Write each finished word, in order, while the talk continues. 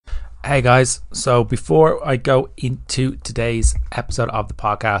Hey guys, so before I go into today's episode of the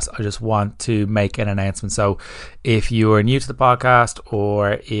podcast, I just want to make an announcement. So if you are new to the podcast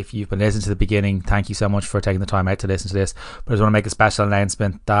or if you've been listening to the beginning, thank you so much for taking the time out to listen to this. But I just want to make a special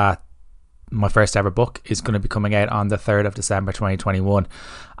announcement that my first ever book is going to be coming out on the 3rd of December 2021.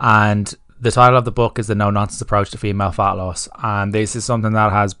 And the title of the book is The No Nonsense Approach to Female Fat Loss. And this is something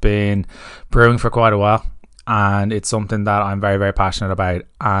that has been brewing for quite a while. And it's something that I'm very, very passionate about.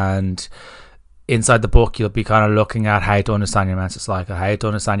 And inside the book, you'll be kind of looking at how to understand your menstrual cycle, how to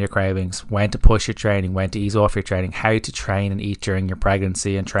understand your cravings, when to push your training, when to ease off your training, how to train and eat during your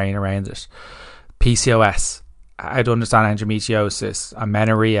pregnancy and train around it, PCOS, how to understand endometriosis,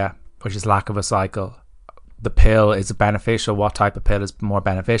 amenorrhea, which is lack of a cycle. The pill, is it beneficial? What type of pill is more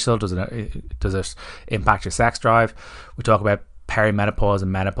beneficial? Does it impact your sex drive? We talk about perimenopause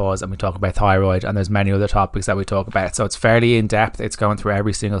and menopause, and we talk about thyroid, and there's many other topics that we talk about. So it's fairly in depth. It's going through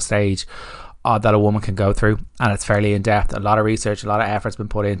every single stage that a woman can go through, and it's fairly in depth. A lot of research, a lot of effort's been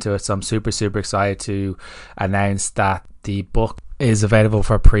put into it. So I'm super excited to announce that the book is available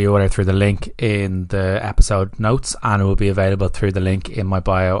for pre-order through the link in the episode notes, and it will be available through the link in my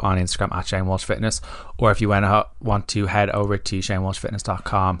bio on Instagram at Shane Walsh Fitness. Or if you want to head over to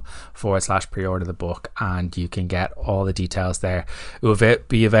shanewalshfitness.com/pre-order the book, and you can get all the details there. It will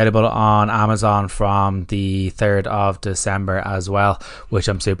be available on Amazon from the 3rd of December as well, which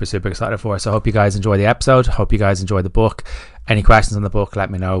I'm super excited for. So I hope you guys enjoy the episode. Hope you guys enjoy the book. Any questions on the book, let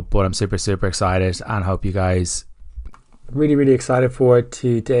me know. But I'm super excited, and hope you guys really excited for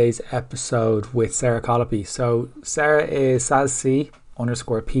today's episode with Sarah Collopy. So Sarah is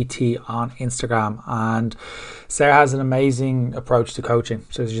SazC_PT on Instagram, and Sarah has an amazing approach to coaching.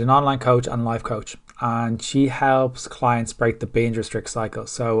 So she's an online coach and life coach, and she helps clients break the binge restrict cycle.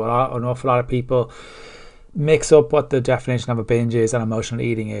 So an awful lot of people mix up what the definition of a binge is and emotional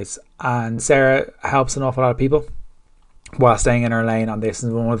eating is, and Sarah helps an awful lot of people while staying in her lane on this.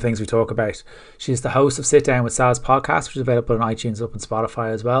 And one of the things we talk about, she's the host of Sit Down with Saz podcast, which is available on iTunes, up on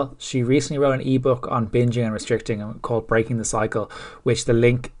Spotify as well. She recently wrote an ebook on binging and restricting called Breaking the Cycle, which the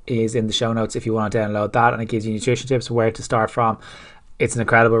link is in the show notes if you want to download that, and it gives you nutrition tips where to start from. It's an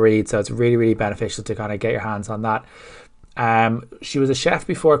incredible read, so it's really beneficial to kind of get your hands on that. She was a chef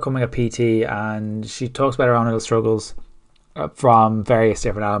before coming a PT, and she talks about her own little struggles from various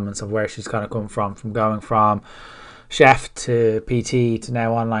different elements of where she's kind of come from going from chef to PT to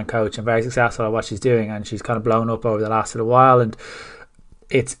now online coach, and very successful at what she's doing, and she's kind of blown up over the last little while, and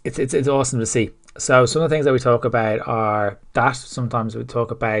it's awesome to see. So some of the things that we talk about are that sometimes we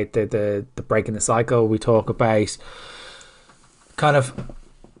talk about the breaking the cycle. We talk about kind of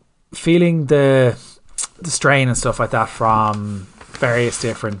feeling the strain and stuff like that from various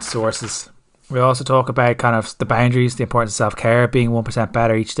different sources. We also talk about kind of the boundaries, the importance of self-care, being 1%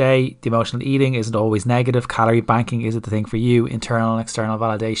 better each day. The emotional eating isn't always negative. Calorie banking, is it the thing for you? Internal and external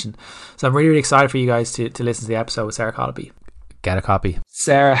validation. So I'm really excited for you guys to listen to the episode with Sarah Collopy. Get a copy.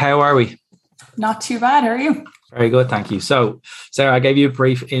 Sarah, how are we? Not too bad. How are you? Very good, thank you. So, Sarah, I gave you a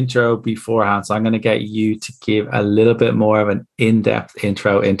brief intro beforehand, so I'm going to get you to give a little bit more of an in-depth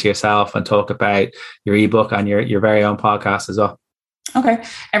intro into yourself and talk about your ebook and your very own podcast as well. Okay.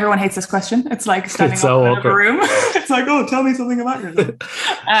 Everyone hates this question. It's like standing up in a room. It's like, oh, tell me something about yourself.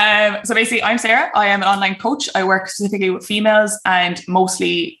 So basically, I'm Sarah. I am an online coach. I work specifically with females, and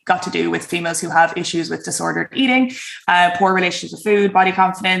mostly got to do with females who have issues with disordered eating, poor relationships with food, body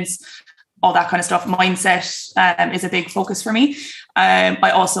confidence, all that kind of stuff. Mindset is a big focus for me.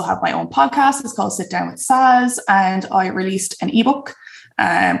 I also have my own podcast. It's called Sit Down with Saz, and I released an ebook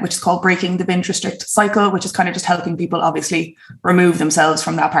which is called Breaking the Binge Restrict Cycle, which is kind of just helping people obviously remove themselves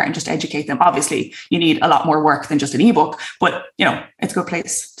from that part and just educate them. Obviously, you need a lot more work than just an ebook, but it's a good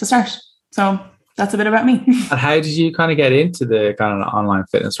place to start. So that's a bit about me. And how did you kind of get into the kind of online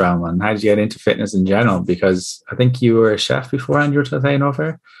fitness realm, and how did you get into fitness in general? Because I think you were a chef before, and you were saying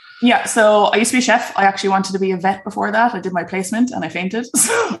over. Yeah, so I used to be a chef. I actually wanted to be a vet before that. I did my placement and I fainted.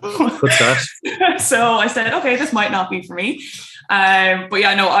 What's that? So I said, okay, this might not be for me. But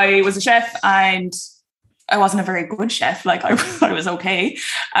yeah, no, I was a chef, and I wasn't a very good chef. Like I was okay,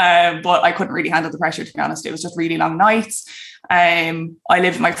 but I couldn't really handle the pressure, to be honest. It was just really long nights. I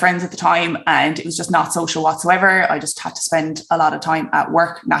lived with my friends at the time, and it was just not social whatsoever. I just had to spend a lot of time at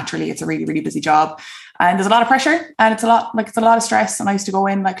work. Naturally, it's a really busy job. And there's a lot of pressure, and it's a lot of stress. And I used to go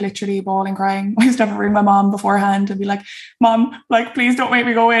in like literally bawling, crying. I used to have to ring my mom beforehand and be like, Mom, like, please don't make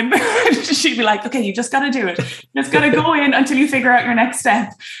me go in. She'd be like, okay, you just got to do it. You just got to go in until you figure out your next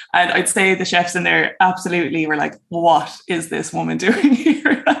step. And I'd say the chefs in there absolutely were like, what is this woman doing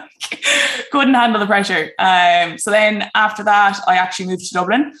here? couldn't handle the pressure. So then after that, I actually moved to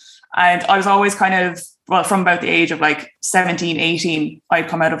Dublin, and I was always kind of, well, from about the age of like 17, 18, I'd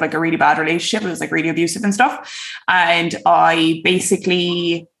come out of like a really bad relationship. It was like really abusive and stuff. And I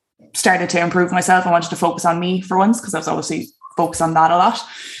basically started to improve myself. I wanted to focus on me for once, because I was obviously focused on that a lot.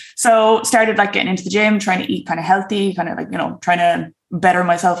 So started like getting into the gym, trying to eat kind of healthy, kind of like, trying to better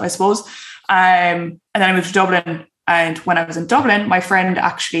myself, I suppose. And then I moved to Dublin. And when I was in Dublin, my friend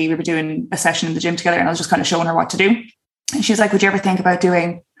actually, we were doing a session in the gym together, and I was just kind of showing her what to do. And she's like, would you ever think about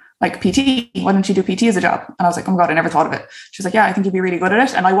doing like PT? Why don't you do PT as a job? And I was like, oh my God, I never thought of it. She's like, yeah, I think you'd be really good at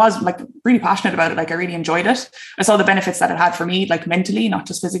it. And I was like really passionate about it. Like I really enjoyed it. I saw the benefits that it had for me, like mentally, not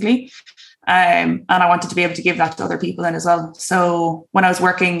just physically. And I wanted to be able to give that to other people then as well. So when I was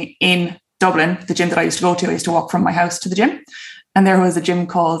working in Dublin, the gym that I used to go to, I used to walk from my house to the gym. And there was a gym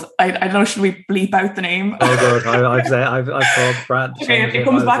called, I don't know, should we bleep out the name? Oh, good. I've called Brad. Okay, it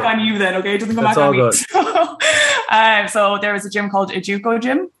comes back on you then, okay? It doesn't come back on me. So there was a gym called Ejuco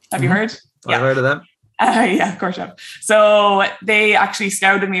Gym. Have you heard? I've heard of them. Yeah, of course I have. So they actually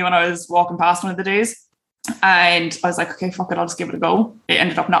scouted me when I was walking past one of the days. And I was like, okay, fuck it, I'll just give it a go. It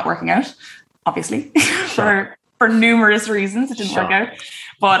ended up not working out, obviously, for numerous reasons. It didn't work out.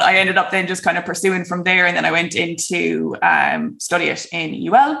 But I ended up then just kind of pursuing from there. And then I went into study it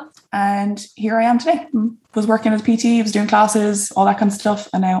in UL. And here I am today. Was working as PT, was doing classes, all that kind of stuff.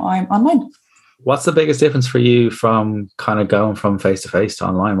 And now I'm online. What's the biggest difference for you from kind of going from face-to-face to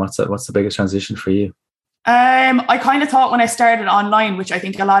online? What's the biggest transition for you? I kind of thought when I started online, which I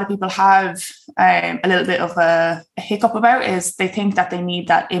think a lot of people have a little bit of a hiccup about, is they think that they need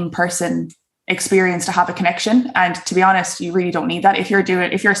that in-person experience to have a connection. And to be honest, you really don't need that. If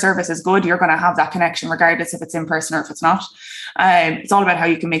your service is good, you're going to have that connection regardless if it's in person or if it's not. It's all about how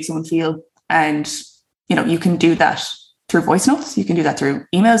you can make someone feel. And, you can do that through voice notes. You can do that through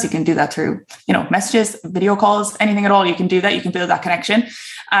emails. You can do that through, messages, video calls, anything at all. You can do that. You can build that connection.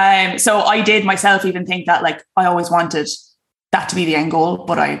 So I did myself even think that like I always wanted that to be the end goal,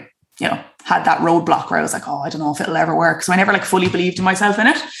 but I, had that roadblock where I was like, oh, I don't know if it'll ever work. So I never like fully believed in myself in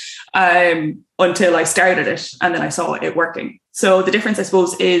it until I started it, and then I saw it working. So the difference, I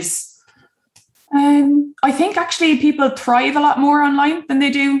suppose, is I think actually people thrive a lot more online than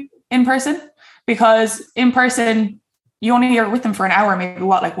they do in person, because in person you only are with them for an hour, maybe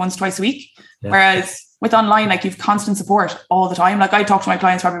like once, twice a week. Yeah. Whereas with online, like you've constant support all the time. Like I talk to my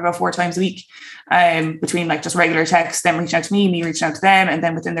clients probably about 4 times a week, between like just regular texts, them reaching out to me reaching out to them, and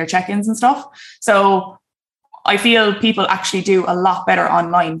then within their check-ins and stuff. So I feel people actually do a lot better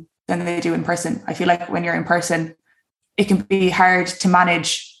online than they do in person. I feel like when you're in person, it can be hard to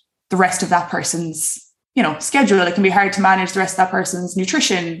manage the rest of that person's, schedule. It can be hard to manage the rest of that person's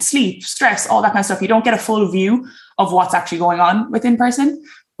nutrition, sleep, stress, all that kind of stuff. You don't get a full view of what's actually going on within person,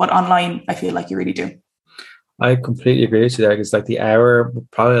 but online, I feel like you really do. I completely agree with you there. It's like the hour,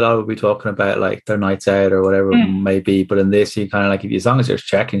 probably a lot will be talking about like their nights out or whatever it may be. But in this, you kind of like, as long as there's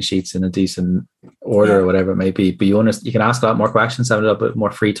checking sheets in a decent order or whatever it may be, but you can ask a lot more questions, have a little bit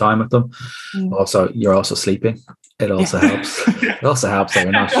more free time with them. Also, you're also sleeping. It also helps. It also helps that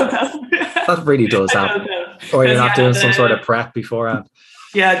you're not. That really does help. Or you're not doing some sort of prep beforehand.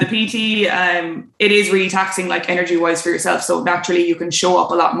 Yeah, the PT, it is really taxing, like energy wise for yourself. So naturally you can show up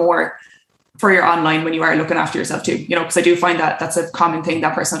a lot more for your online when you are looking after yourself too, because I do find that that's a common thing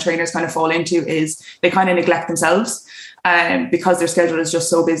that personal trainers kind of fall into, is they kind of neglect themselves because their schedule is just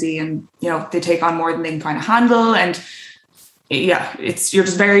so busy, and, they take on more than they can kind of handle. And yeah, you're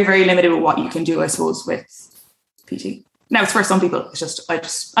just very, very limited with what you can do, I suppose, with PT. Now, it's for some people,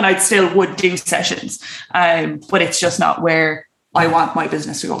 I still would do sessions, but it's just not where I want my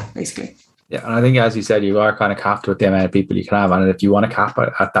business to go, basically. Yeah, and I think, as you said, you are kind of capped with the amount of people you can have, and if you want to cap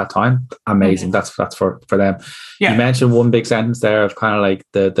it at that time, amazing. That's for them. Yeah. You mentioned one big sentence there of kind of like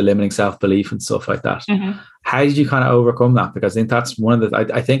the limiting self-belief and stuff like that. How did you kind of overcome that? Because I think that's one of the.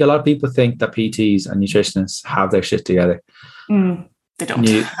 I think a lot of people think that PTs and nutritionists have their shit together. They don't.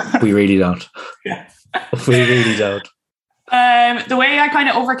 We really don't. Yeah, we really don't. The way I kind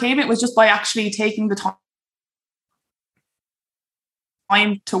of overcame it was just by actually taking the time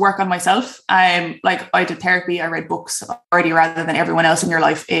to work on myself. Like I did therapy, I read books already, rather than everyone else in your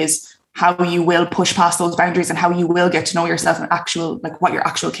life, is how you will push past those boundaries and how you will get to know yourself and like what your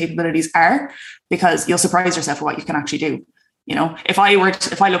actual capabilities are, because you'll surprise yourself with what you can actually do. If I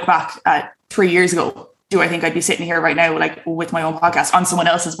look back at 3 years ago, do I think I'd be sitting here right now, like with my own podcast on someone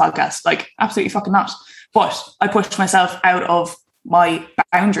else's podcast? Like absolutely fucking not. But I pushed myself out of my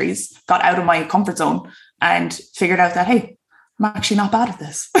boundaries, got out of my comfort zone, and figured out that, hey, I'm actually not bad at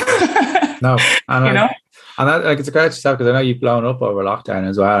this. No, and And that, like, it's a credit to yourself, because I know you've blown up over lockdown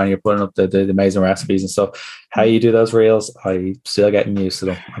as well, and you're putting up the amazing recipes and stuff. How you do those reels, I'm still getting used to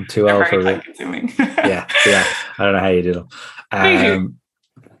them. I'm too old for it. Yeah. I don't know how you do them.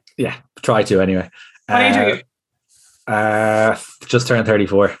 Yeah, try to anyway. What age are you? Just turned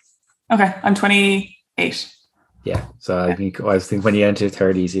 34. Okay, I'm 28. Yeah, so I think when you enter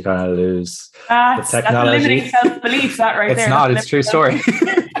 30s, you kind of lose the technology. That's limiting self-belief, that right there. It's not, it's a true story.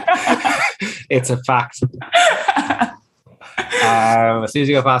 It's a fact. As soon as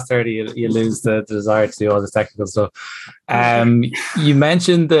you go past 30, you lose the desire to do all this technical stuff. You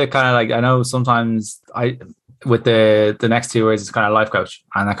mentioned the kind of like, I know sometimes with the next 2 words, it's kind of life coach,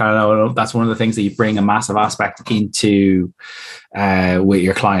 and I kind of know that's one of the things that you bring a massive aspect into with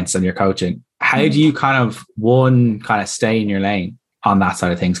your clients and your coaching. How do you kind of stay in your lane on that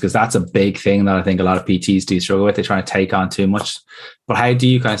side of things? Because that's a big thing that I think a lot of PTs do struggle with. They're trying to take on too much. But how do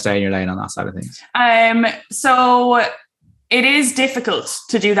you kind of stay in your lane on that side of things? So it is difficult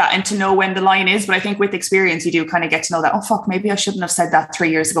to do that and to know when the line is. But I think with experience, you do kind of get to know that, oh, fuck, maybe I shouldn't have said that 3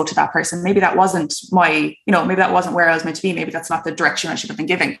 years ago to that person. Maybe that wasn't maybe that wasn't where I was meant to be. Maybe that's not the direction I should have been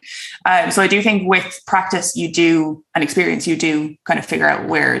giving. So I do think with practice, and experience, you do kind of figure out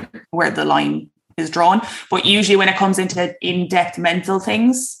where the line is drawn. But usually when it comes into in-depth mental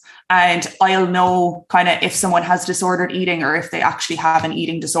things, and I'll know kind of if someone has disordered eating or if they actually have an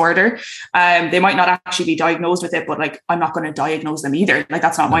eating disorder. They might not actually be diagnosed with it, but like, I'm not going to diagnose them either. Like,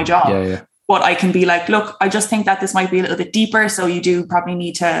 that's not my job. Yeah. But I can be like, look, I just think that this might be a little bit deeper. So you do probably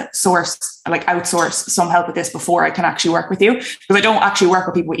need to outsource some help with this before I can actually work with you. Because I don't actually work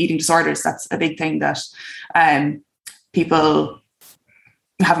with people with eating disorders. That's a big thing that people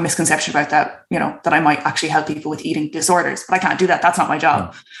have a misconception about, that, that I might actually help people with eating disorders, but I can't do that. That's not my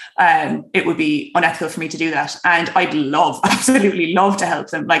job. It would be unethical for me to do that. And I'd absolutely love to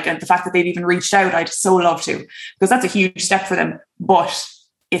help them. Like, and the fact that they've even reached out, I'd so love to, because that's a huge step for them, but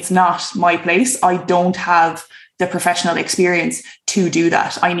it's not my place. I don't have the professional experience to do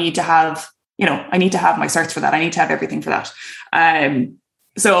that. I need to have my certs for that. I need to have everything for that.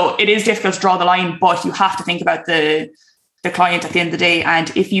 So it is difficult to draw the line, but you have to think about the client at the end of the day.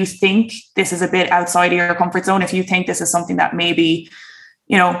 And if you think this is a bit outside of your comfort zone, if you think this is something that maybe,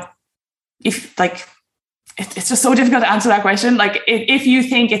 if like, it's just so difficult to answer that question. Like, if you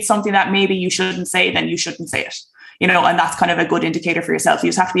think it's something that maybe you shouldn't say, then you shouldn't say it, and that's kind of a good indicator for yourself. You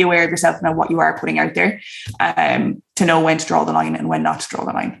just have to be aware of yourself and what you are putting out there, to know when to draw the line and when not to draw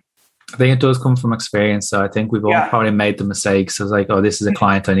the line. I think it does come from experience. So I think we've all probably made the mistakes. So it's like, oh, this is a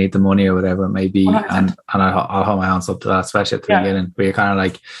client, I need the money or whatever it may be. 100%. And I'll hold my hands up to that, especially at the beginning, where you're kind of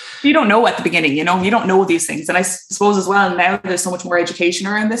like, you don't know at the beginning, you don't know these things. And I suppose as well, now there's so much more education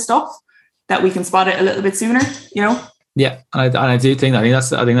around this stuff that we can spot it a little bit sooner, Yeah. And I do think, I think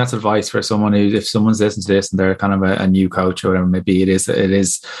that's advice for someone who, if someone's listening to this and they're kind of a new coach or whatever, maybe it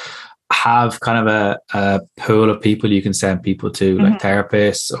is have kind of a pool of people you can send people to, like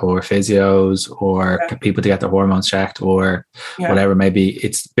therapists or physios or people to get their hormones checked or whatever. Maybe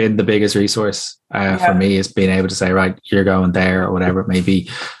it's been the biggest resource for me, is being able to say, right, you're going there or whatever it may be,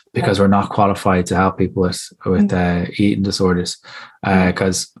 because we're not qualified to help people with eating disorders.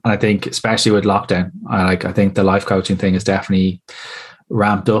 Because I think, especially with lockdown, I think the life coaching thing is definitely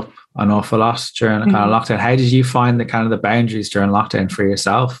ramped up an awful lot during the kind of lockdown. How did you find the boundaries during lockdown for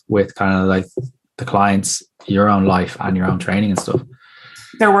yourself with kind of like the clients, your own life and your own training and stuff?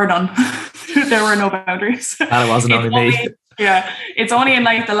 There were none. There were no boundaries. And it wasn't only me. Yeah. It's only in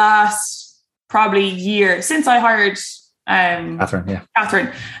like the last probably year since I hired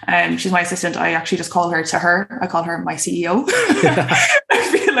Catherine. She's my assistant. I actually just call her I call her my CEO. I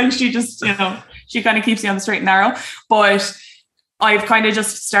feel like she just, she kind of keeps me on the straight and narrow. But I've kind of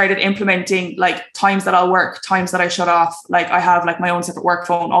just started implementing like times that I'll work, times that I shut off. Like, I have like my own separate work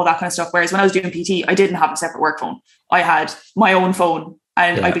phone, all that kind of stuff. Whereas when I was doing PT, I didn't have a separate work phone. I had my own phone,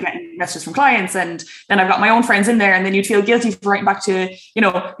 and I'd be getting messages from clients, and then I've got my own friends in there, and then you'd feel guilty for writing back to,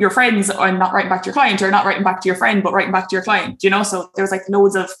 your friends, or not writing back to your client, or not writing back to your friend, but writing back to your client, so there was like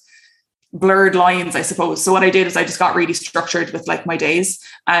loads of blurred lines, I suppose. So what I did is I just got really structured with like my days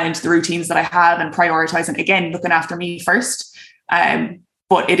and the routines that I have, and prioritizing, again, looking after me first.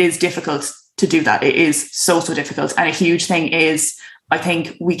 But it is difficult to do that. It is so difficult. And a huge thing is, I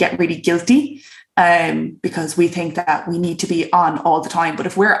think we get really guilty because we think that we need to be on all the time. But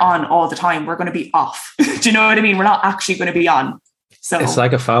if we're on all the time, we're going to be off. Do you know what I mean? We're not actually going to be on. So it's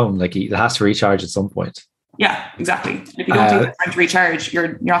like a phone, like it has to recharge at some point. Yeah, exactly. If you don't take the time to recharge,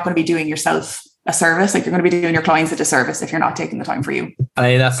 you're not going to be doing yourself a service. Like, you're going to be doing your clients a disservice if you're not taking the time for you. I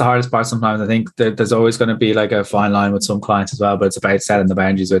mean, that's the hardest part sometimes. I think there's always going to be like a fine line with some clients as well, but it's about setting the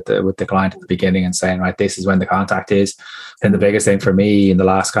boundaries with the client at the beginning and saying, right, this is when the contact is. And the biggest thing for me in the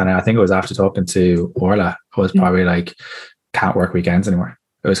last kind of, I think it was after talking to Orla, was probably like, can't work weekends anymore.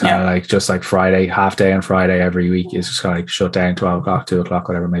 It was kind of like, just like Friday, half day on Friday every week is just kind of like shut down, 12 o'clock, 2 o'clock,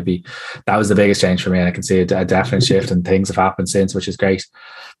 whatever it may be. That was the biggest change for me. And I can see a definite shift, and things have happened since, which is great.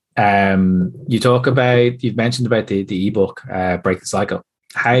 You've mentioned about the ebook, Break the Cycle.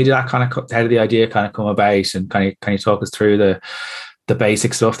 How did the idea kind of come about, and can you talk us through the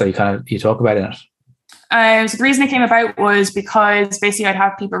basic stuff that you talk about in it? So the reason it came about was because basically I'd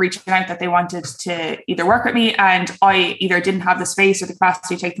have people reaching out that they wanted to either work with me, and I either didn't have the space or the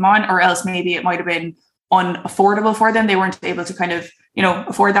capacity to take them on, or else maybe it might have been unaffordable for them. They weren't able to kind of,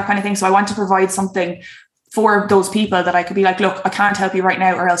 afford that kind of thing. So I want to provide something for those people that I could be like, look, I can't help you right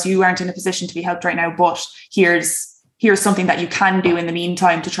now, or else you aren't in a position to be helped right now, but here's something that you can do in the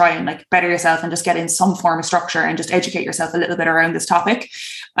meantime to try and like better yourself and just get in some form of structure and just educate yourself a little bit around this topic.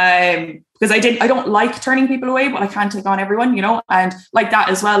 Because I don't like turning people away, but I can't take on everyone, and like that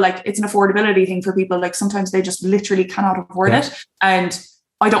as well, like it's an affordability thing for people. Like sometimes they just literally cannot afford it. And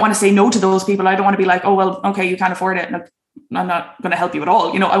I don't want to say no to those people. I don't want to be like, oh, well, okay, you can't afford it, and I'm not going to help you at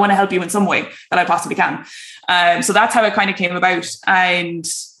all. I want to help you in some way that I possibly can. So that's how it kind of came about. And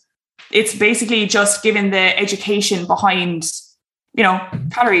it's basically just giving the education behind,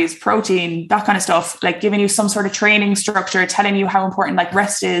 calories, protein, that kind of stuff, like giving you some sort of training structure, telling you how important like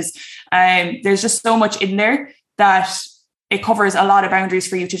rest is. There's just so much in there that it covers a lot of boundaries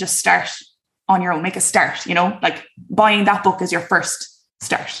for you to just start on your own, make a start, like buying that book is your first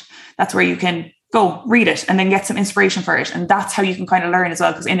start. That's where you can go read it and then get some inspiration for it. And that's how you can kind of learn as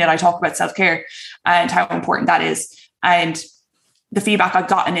well. Because in it, I talk about self-care and how important that is. And the feedback I've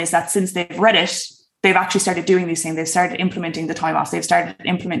gotten is that since they've read it, they've actually started doing these things. They've started implementing the time off. They've started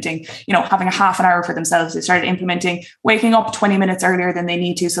implementing, having a half an hour for themselves. They started implementing waking up 20 minutes earlier than they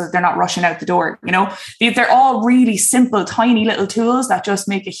need to, so that they're not rushing out the door. They're all really simple, tiny little tools that just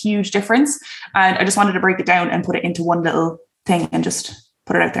make a huge difference. And I just wanted to break it down and put it into one little thing and just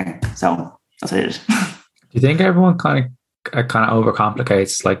put it out there. So that's what I did. Do you think everyone kind of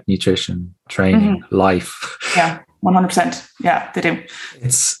overcomplicates like nutrition, training, life? Yeah, 100%. Yeah, they do.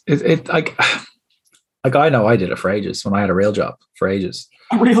 It's like I know I did it for ages when I had a real job for ages.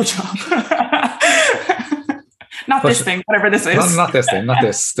 A real job. Not this thing, whatever this is. Not this thing, not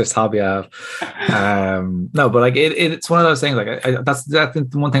this hobby I have. No, but like it's one of those things. Like that's the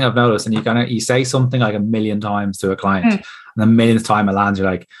one thing I've noticed. And you say something like a million times to a client, and the millionth time it lands, you're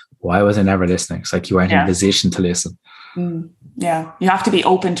like, why was I never listening? It's like you weren't in a position to listen. Yeah, you have to be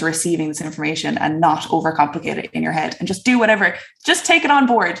open to receiving this information and not overcomplicate it in your head, and just do whatever. Just take it on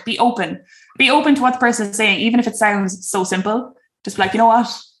board. Be open to what the person is saying, even if it sounds so simple. Just be like, you know what?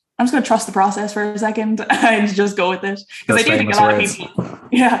 I'm just going to trust the process for a second and just go with it. Because I do think a lot of people,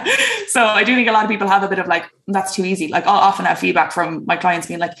 so I do think a lot of people have a bit of like, that's too easy. Like I'll often have feedback from my clients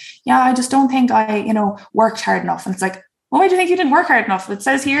being like, yeah, I just don't think I, worked hard enough. And it's like, well, why do you think you didn't work hard enough? It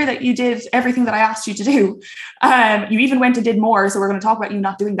says here that you did everything that I asked you to do. You even went and did more. So we're going to talk about you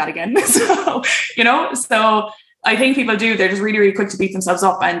not doing that again. So I think people they're just really, really quick to beat themselves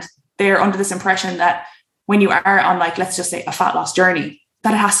up. And they're under this impression that when you are on like, let's just say a fat loss journey,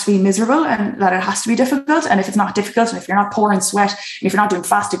 that it has to be miserable and that it has to be difficult. And if it's not difficult, and if you're not pouring sweat, and if you're not doing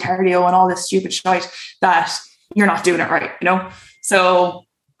fasted cardio and all this stupid shit, that you're not doing it right, So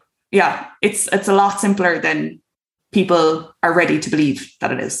yeah, it's a lot simpler than people are ready to believe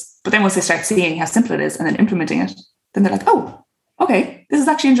that it is. But then once they start seeing how simple it is and then implementing it, then they're like, oh, okay, this is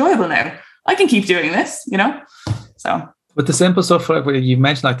actually enjoyable now. I can keep doing this, So. But the simple stuff, like you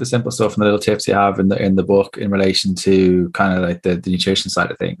mentioned, like the simple stuff and the little tips you have in the book in relation to kind of like the nutrition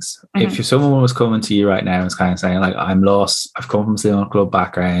side of things. Mm-hmm. If someone was coming to you right now and was kind of saying like, I'm lost, I've come from a club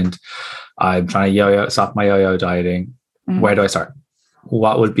background, I'm trying to stop my yo-yo dieting, where do I start?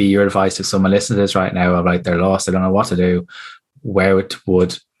 What would be your advice if someone listening to this right now of like they're lost, they don't know what to do? Where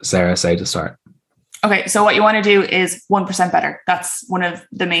would Sarah say to start? Okay, so what you want to do is 1% better. That's one of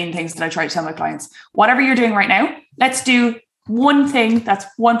the main things that I try to tell my clients. Whatever you're doing right now, let's do one thing that's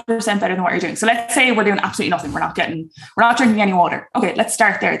 1% better than what you're doing. So let's say we're doing absolutely nothing. We're not drinking any water. Okay, let's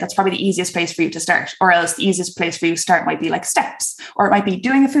start there. That's probably the easiest place for you to start. Or else the easiest place for you to start might be like steps, or it might be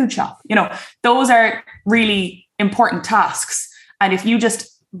doing a food shop. Those are really important tasks. And if you just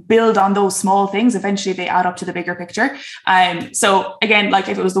build on those small things, eventually they add up to the bigger picture. So again, like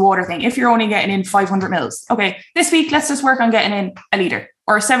if it was the water thing, if you're only getting in 500 mils, okay, this week, let's just work on getting in a litre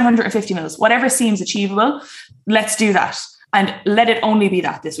or 750 mils, whatever seems achievable. Let's do that and let it only be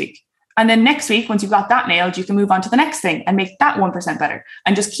that this week. And then next week, once you've got that nailed, you can move on to the next thing and make that 1% better,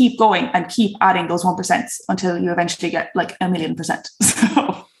 and just keep going and keep adding those 1% until you eventually get like 1,000,000%.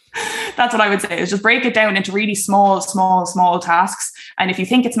 So that's what I would say, is just break it down into really small tasks. And if you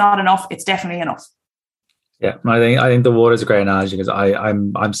think it's not enough, it's definitely enough. Yeah, I think the water is a great analogy, because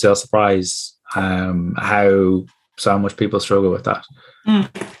I'm still surprised how so much people struggle with that.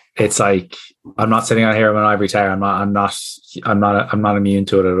 It's like, I'm not sitting out here in an ivory tower. I'm not immune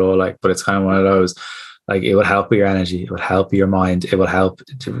to it at all. Like, but it's kind of one of those, like, it would help with your energy, it would help your mind, it would help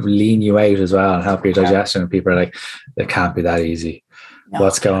to lean you out as well and help your digestion. And people are like, it can't be that easy. No.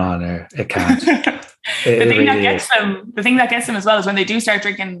 What's going on there? It can't. The thing that gets them as well is when they do start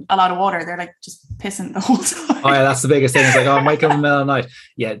drinking a lot of water, they're like just pissing the whole time. Oh yeah, that's the biggest thing. It's like, oh, I might come in the middle of the night.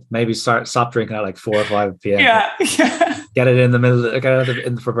 Yeah, maybe stop drinking at like 4 or 5 p.m. Yeah. Get it in the middle, get it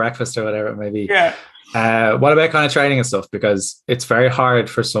in for breakfast or whatever it may be. Yeah. What about kind of training and stuff? Because it's very hard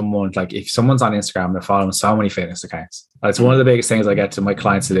for someone, like if someone's on Instagram and they're following so many fitness accounts. It's one of the biggest things I get to my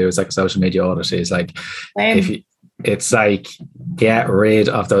clients to do is like a social media audit. Is like, it's like, get rid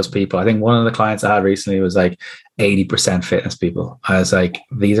of those people. I think one of the clients I had recently was like 80% fitness people. I was like,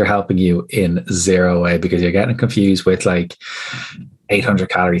 these are helping you in zero way, because you're getting confused with like 800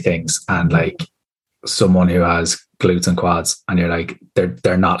 calorie things and like someone who has glutes and quads, and you're like,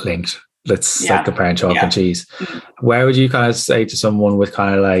 they're not linked. Let's like comparing chalk and cheese. Where would you kind of say to someone with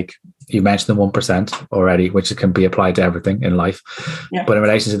kind of like, you mentioned the 1% already, which can be applied to everything in life, but in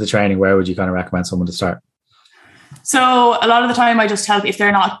relation to the training, where would you kind of recommend someone to start? So a lot of the time I just help, if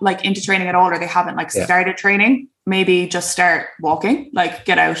they're not like into training at all, or they haven't like started training, maybe just start walking, like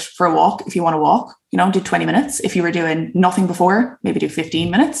get out for a walk. If you want to walk, do 20 minutes. If you were doing nothing before, maybe do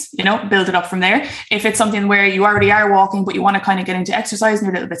 15 minutes, build it up from there. If it's something where you already are walking, but you want to kind of get into exercise and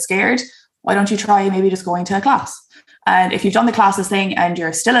you're a little bit scared, why don't you try maybe just going to a class? And if you've done the classes thing and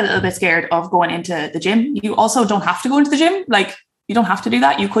you're still a little bit scared of going into the gym, you also don't have to go into the gym. Like, you don't have to do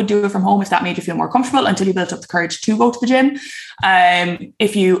that. You could do it from home if that made you feel more comfortable until you built up the courage to go to the gym.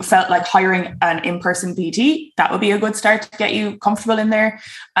 If you felt like hiring an in-person PT, that would be a good start to get you comfortable in there.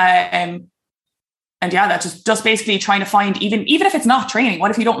 And yeah, that's just basically trying to find, even if it's not training,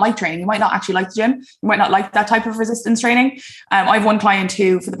 what if you don't like training? You might not actually like the gym. You might not like that type of resistance training. I have one client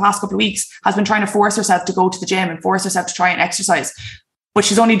who, for the past couple of weeks, has been trying to force herself to go to the gym and force herself to try and exercise. But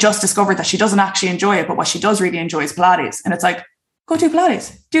she's only just discovered that she doesn't actually enjoy it. But what she does really enjoy is Pilates. And it's like, go do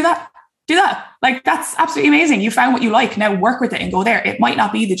Pilates, do that. Like, that's absolutely amazing. You found what you like. Now work with it and go there. It might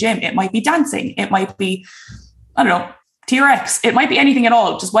not be the gym. It might be dancing. It might be, I don't know, TRX. It might be anything at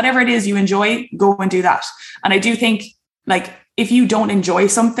all. Just whatever it is you enjoy, go and do that. And I do think, like, if you don't enjoy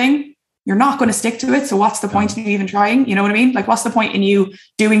something, you're not going to stick to it. So what's the point in you even trying? You know what I mean? Like, what's the point in you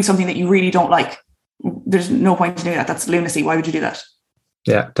doing something that you really don't like? There's no point in doing that. That's lunacy. Why would you do that?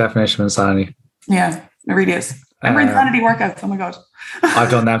 Yeah, definition of insanity. Yeah, it really is. Remember insanity workouts? Oh my God. I've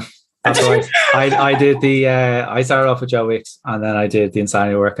done them. That's right. I did I started off with Joe Wicks, and then I did the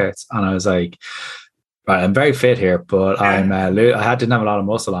insanity workouts, and I was like, right, I'm very fit here, but I didn't have a lot of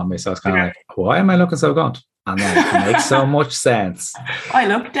muscle on me. So I was kind of like, why am I looking so gaunt? And then it makes so much sense. I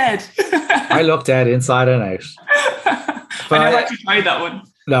look dead. I look dead inside and out. But I never actually tried that one.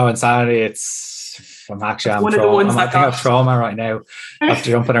 No, insanity, I think I've trauma right now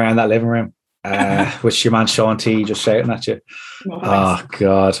after jumping around that living room. With your man Sean T just shouting at you. Oh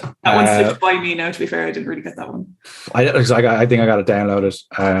God, that one slipped by me now. To be fair, I didn't really get that one. I think I got it downloaded.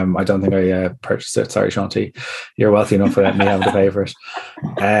 I don't think I purchased it. Sorry, Sean T. You're wealthy enough without me having to pay for it.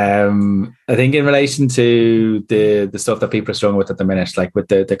 I think in relation to the stuff that people are struggling with at the minute, like with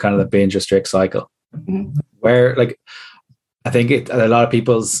the kind of the binge restrict cycle, where like I think a lot of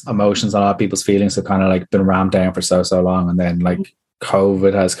people's emotions, a lot of people's feelings have kind of like been rammed down for so long, and then like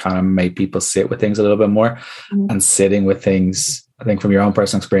COVID has kind of made people sit with things a little bit more, and sitting with things, I think from your own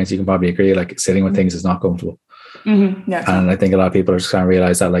personal experience, you can probably agree, like sitting with things is not comfortable. Yeah. And I think a lot of people are just kind of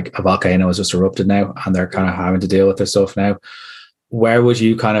realize that like a volcano has just erupted now, and they're kind of having to deal with their stuff now. Where would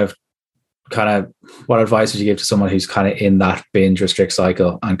you kind of what advice would you give to someone who's kind of in that binge restrict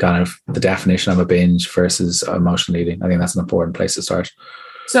cycle, and kind of the definition of a binge versus emotional eating? I think that's an important place to start.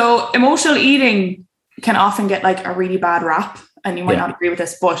 So emotional eating can often get like a really bad rap, and you might not agree with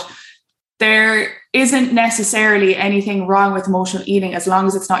this, but there isn't necessarily anything wrong with emotional eating as long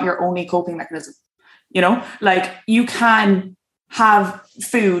as it's not your only coping mechanism. Like you can have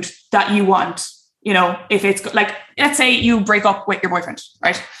food that you want, if it's like, let's say you break up with your boyfriend,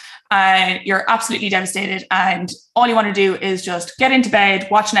 right? And you're absolutely devastated, and all you want to do is just get into bed,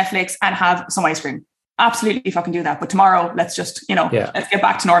 watch Netflix, and have some ice cream. absolutely fucking do that. But tomorrow, let's just, let's get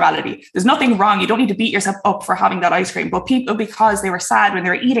back to normality. There's nothing wrong. You don't need to beat yourself up for having that ice cream. But people, because they were sad when they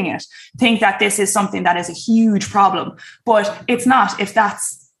were eating it, think that this is something that is a huge problem. But it's not.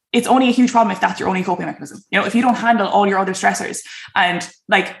 It's only a huge problem if that's your only coping mechanism. If you don't handle all your other stressors, and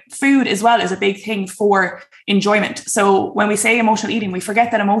like food as well is a big thing for enjoyment. So when we say emotional eating, we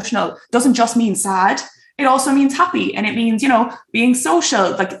forget that emotional doesn't just mean sad. It also means happy, and it means, being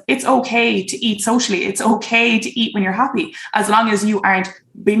social. Like, it's okay to eat socially. It's okay to eat when you're happy, as long as you aren't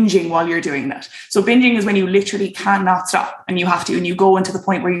binging while you're doing that. So binging is when you literally cannot stop, and you go into the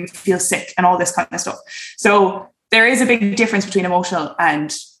point where you feel sick and all this kind of stuff. So there is a big difference between emotional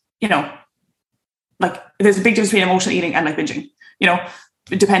and, like, there's a big difference between emotional eating and like binging,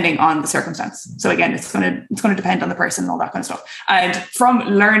 depending on the circumstance. So again, it's going to depend on the person and all that kind of stuff. And from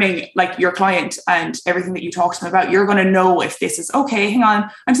learning like your client and everything that you talk to them about, you're going to know if this is okay. Hang on,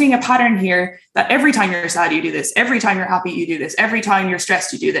 I'm seeing a pattern here that every time you're sad, you do this. Every time you're happy, you do this. Every time you're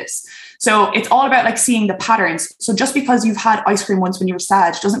stressed, you do this. So it's all about like seeing the patterns. So just because you've had ice cream once when you were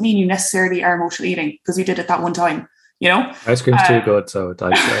sad doesn't mean you necessarily are emotional eating because you did it that one time. Ice cream's too good, so it's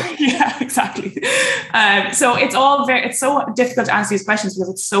ice. Yeah, exactly. So it's so difficult to answer these questions because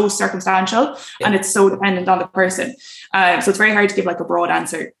it's so circumstantial and it's so dependent on the person. So it's very hard to give like a broad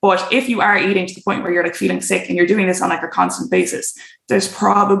answer. But if you are eating to the point where you're like feeling sick and you're doing this on like a constant basis, there's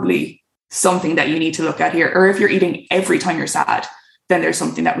probably something that you need to look at here. Or if you're eating every time you're sad, then there's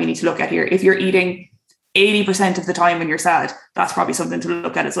something that we need to look at here. If you're eating 80% of the time when you're sad, that's probably something to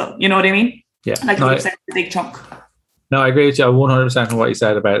look at as well. You know what I mean? Yeah. Like 80% a big chunk. No, I agree with you 100% on what you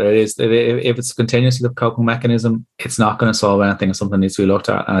said about it. If it's continuously the coping mechanism, it's not going to solve anything. It's something that needs to be looked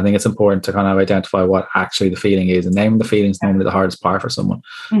at. And I think it's important to kind of identify what actually the feeling is. And naming the feeling is normally the hardest part for someone.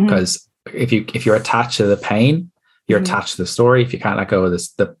 Because if you're attached to the pain, you're attached to the story. If you can't let go of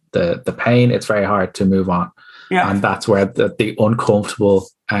this, the pain, it's very hard to move on. Yeah. And that's where the uncomfortable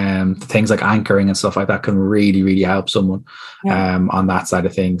things like anchoring and stuff like that can really, really help someone on that side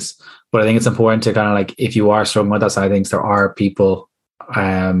of things. But I think it's important to kind of like, if you are struggling with that side of things, there are people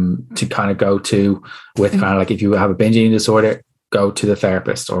to kind of go to with kind of like, if you have a binge eating disorder, go to the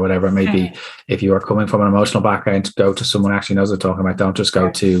therapist or whatever it may be. If you are coming from an emotional background, go to someone who actually knows what they're talking about. Don't just go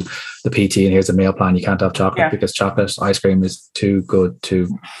to the PT and here's a meal plan. You can't have chocolate because chocolate ice cream is too good to,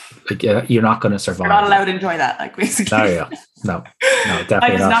 like, you're not going to survive. You're not allowed to enjoy that, like, basically. No, definitely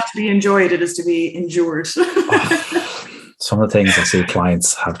not. It's not to be enjoyed, it is to be endured. Some of the things I see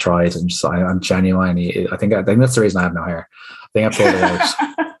clients have tried, and just, I'm genuinely, I think that's the reason I have no hair. I think I've pulled it out.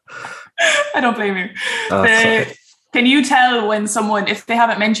 I don't blame you. Can you tell when someone, if they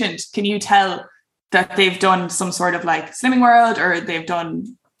haven't mentioned, can you tell that they've done some sort of like Slimming World or they've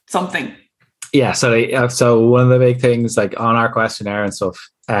done something? Yeah. So one of the big things, like on our questionnaire and stuff,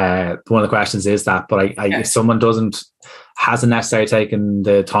 one of the questions is that, but if someone hasn't necessarily taken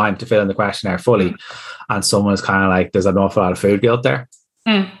the time to fill in the questionnaire fully, and someone is kind of like, there's an awful lot of food guilt there.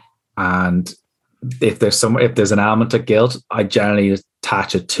 And if there's an element of guilt, I generally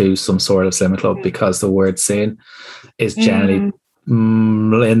attach it to some sort of Slimming Club because the word sin is generally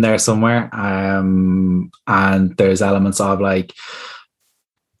in there somewhere. And there's elements of like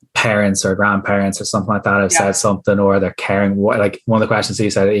parents or grandparents or something like that have said something, or they're caring. Like one of the questions he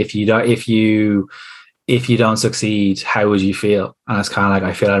said, if you don't succeed, how would you feel? And it's kind of like,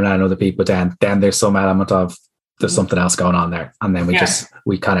 I feel I'm letting other people down. Then there's some element of there's something else going on there, and then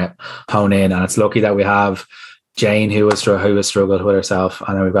we kind of hone in. And it's lucky that we have Jane who has struggled with herself,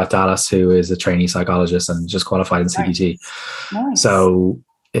 and then we've got Dallas who is a trainee psychologist and just qualified in CBT. Nice. So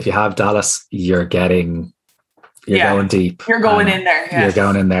if you have Dallas, you're going deep. You're going in there. Yeah. You're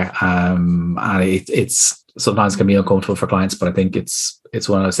going in there. And it's sometimes can be uncomfortable for clients, but I think it's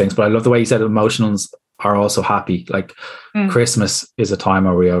one of those things. But I love the way you said emotions are also happy. Like Christmas is a time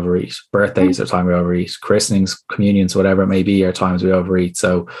where we overeat. Birthdays are a time we overeat. Christenings, communions, whatever it may be, are times we overeat.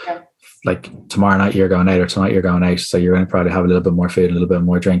 So like tomorrow night you're going out, or tonight you're going out, so you're going to probably have a little bit more food, a little bit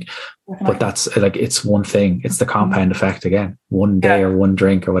more drink. But that's like, it's one thing. It's the compound effect again. One day or one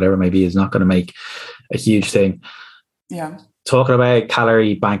drink or whatever it may be is not going to make a huge thing. Yeah. Talking about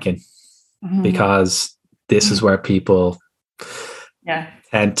calorie banking, because this is where people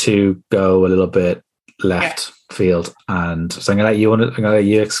tend to go a little bit left field. And so I'm going to let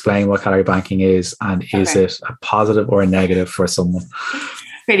you explain what calorie banking is, and is it a positive or a negative for someone?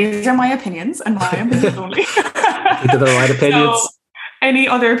 Okay, these are my opinions and my opinions only. These are the right opinions. Any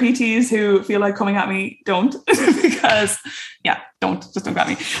other PTs who feel like coming at me, don't. Because just don't get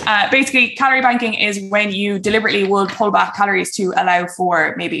me. Basically, calorie banking is when you deliberately will pull back calories to allow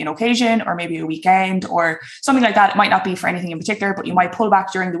for maybe an occasion or maybe a weekend or something like that. It might not be for anything in particular, but you might pull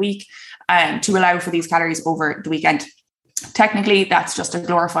back during the week to allow for these calories over the weekend. Technically, that's just a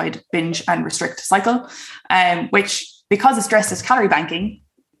glorified binge and restrict cycle, which, because it's dressed as calorie banking,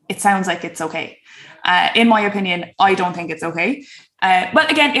 it sounds like it's okay. In my opinion, I don't think it's okay. But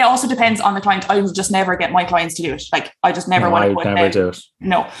again, it also depends on the client. I will just never get my clients to do it. Like, I just never want to put them. Do it.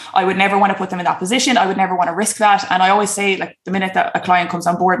 No, I would never want to put them in that position. I would never want to risk that. And I always say, like, the minute that a client comes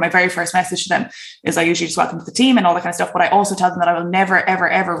on board, my very first message to them is I usually just welcome to the team and all that kind of stuff. But I also tell them that I will never, ever,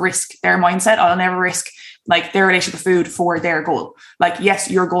 ever risk their mindset. I'll never risk like their relationship with food for their goal. Like, yes,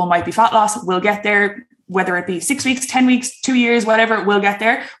 your goal might be fat loss. We'll get there. Whether it be 6 weeks, 10 weeks, 2 years, whatever, we'll get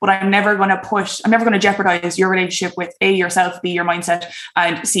there. But I'm never going to jeopardize your relationship with A, yourself, B, your mindset,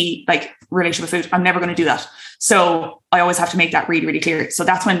 and C, like, relationship with food. I'm never going to do that. So I always have to make that really, really clear. So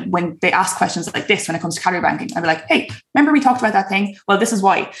that's when they ask questions like this, when it comes to calorie banking, I'll be like, hey, remember we talked about that thing? Well, this is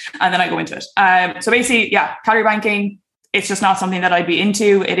why. And then I go into it. So basically, calorie banking, it's just not something that I'd be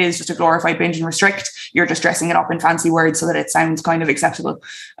into. It is just a glorified binge and restrict. You're just dressing it up in fancy words so that it sounds kind of acceptable.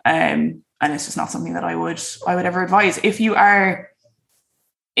 And it's just not something that I would ever advise. If you're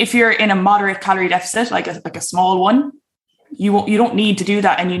in a moderate calorie deficit, like a small one, you don't need to do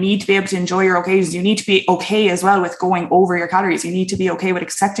that. And you need to be able to enjoy your occasions. You need to be okay as well with going over your calories. You need to be okay with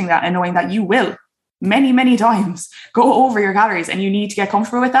accepting that and knowing that you will many, many times go over your calories, and you need to get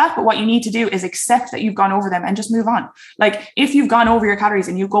comfortable with that. But what you need to do is accept that you've gone over them and just move on. Like, if you've gone over your calories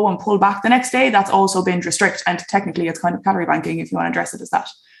and you go and pull back the next day, that's also binge restrict. And technically it's kind of calorie banking if you want to address it as that,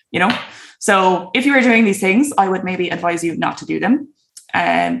 you know? So if you are doing these things, I would maybe advise you not to do them.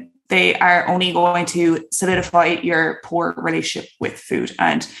 They are only going to solidify your poor relationship with food.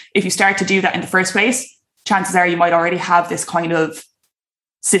 And if you start to do that in the first place, chances are you might already have this kind of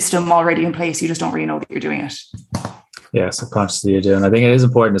system already in place. You just don't really know that you're doing it. Yeah, subconsciously you do. And I think it is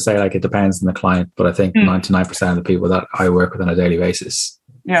important to say, like, it depends on the client, but I think 99% of the people that I work with on a daily basis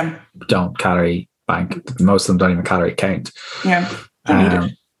don't calorie bank. Most of them don't even calorie count. Yeah, don't need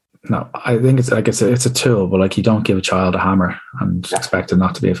it. No, I think it's like it's a tool, but like, you don't give a child a hammer and expect it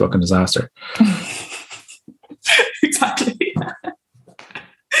not to be a fucking disaster. Exactly.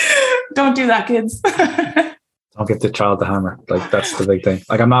 Don't do that, kids. Don't give the child the hammer. Like, that's the big thing.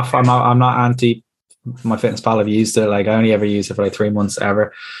 Like, I'm not anti MyFitnessPal. I've used it. Like, I only ever used it for like 3 months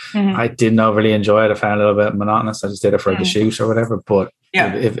ever. I didn't overly enjoy it. I found it a little bit monotonous. I just did it for the shoot or whatever. But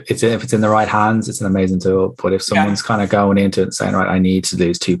if it's in the right hands, it's an amazing tool. But if someone's kind of going into it and saying, right, I need to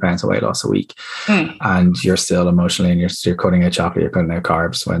lose 2 pounds of weight loss a week, and you're still emotionally, and you're cutting out chocolate, you're cutting out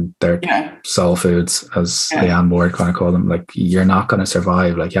carbs, when they're soul foods, as Leanne Ward kind of call them, like, you're not going to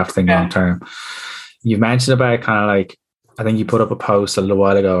survive. Like, you have to think long term. You mentioned about kind of like, I think you put up a post a little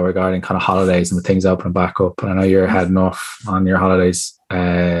while ago regarding kind of holidays and the things opening back up. And I know you're heading off on your holidays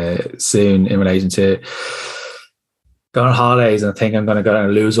soon in relation to going on holidays, and I think I'm going to go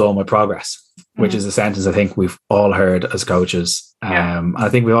and lose all my progress, which is a sentence I think we've all heard as coaches. I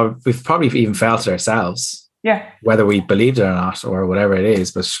think we've probably even felt it ourselves. Yeah. Whether we believed it or not, or whatever it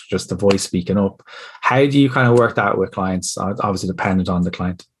is, but just the voice speaking up. How do you kind of work that with clients? Obviously dependent on the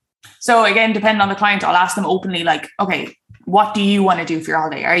client. So again, depending on the client, I'll ask them openly, like, okay, what do you want to do for your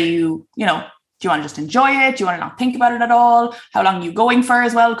holiday? Are you, do you want to just enjoy it? Do you want to not think about it at all? How long are you going for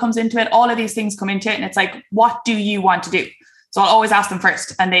as well comes into it. All of these things come into it. And it's like, what do you want to do? So I'll always ask them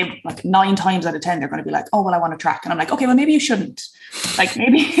first. And they, like, 9 times out of 10, they're going to be like, oh, well, I want to track. And I'm like, okay, well, maybe you shouldn't. Like,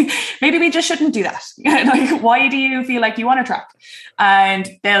 maybe we just shouldn't do that. Like, why do you feel like you want to track? And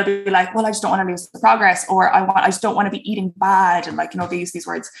they'll be like, well, I just don't want to lose the progress, or I just don't want to be eating bad. And like, they use these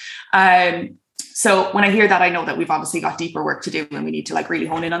words. So when I hear that, I know that we've obviously got deeper work to do, and we need to like really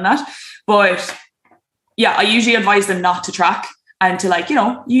hone in on that. But yeah, I usually advise them not to track, and to like,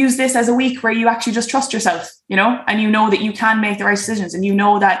 use this as a week where you actually just trust yourself, and you know that you can make the right decisions, and you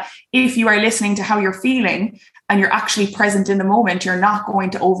know that if you are listening to how you're feeling and you're actually present in the moment, you're not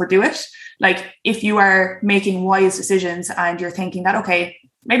going to overdo it. Like, if you are making wise decisions and you're thinking that, okay,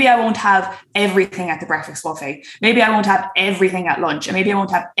 maybe I won't have everything at the breakfast buffet. Maybe I won't have everything at lunch, and maybe I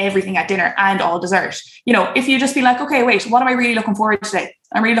won't have everything at dinner and all dessert. If you just be like, okay, wait, what am I really looking forward to today?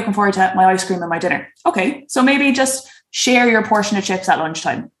 I'm really looking forward to my ice cream and my dinner. Okay, so maybe just share your portion of chips at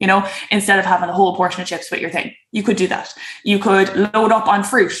lunchtime, instead of having the whole portion of chips with your thing. You could do that. You could load up on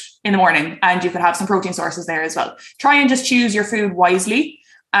fruit in the morning, and you could have some protein sources there as well. Try and just choose your food wisely.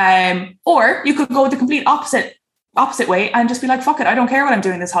 Or you could go the complete opposite way and just be like, fuck it, I don't care what I'm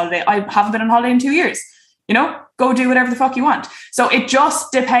doing this holiday. I haven't been on holiday in 2 years. go do whatever the fuck you want. So it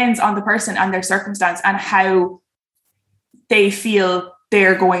just depends on the person and their circumstance and how they feel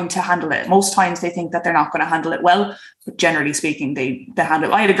they're going to handle it. Most times they think that they're not going to handle it well, but generally speaking, they handle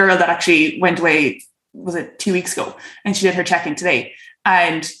it. I had a girl that actually went away, was it 2 weeks ago, and she did her check-in today.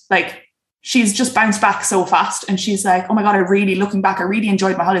 And like, she's just bounced back so fast. And she's like, oh my God, looking back, I really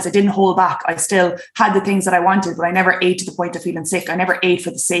enjoyed my holidays. I didn't hold back. I still had the things that I wanted, but I never ate to the point of feeling sick. I never ate for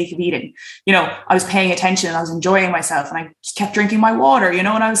the sake of eating. I was paying attention and I was enjoying myself, and I just kept drinking my water, and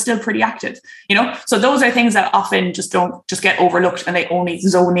I was still pretty active, So those are things that often just get overlooked, and they only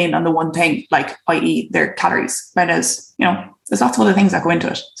zone in on the one thing, like, i.e. their calories. Whereas, there's lots of other things that go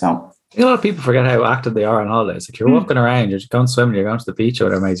into it. So a lot of people forget how active they are on holidays. Like, you're walking around, you're going swimming, you're going to the beach or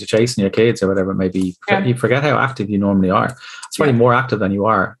whatever, you're chasing your kids or whatever it may be. You forget how active you normally are. It's probably more active than you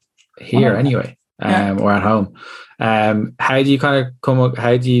are here anyway, or at home. How do you kind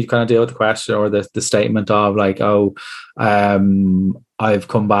of deal with the question or the statement of like, I've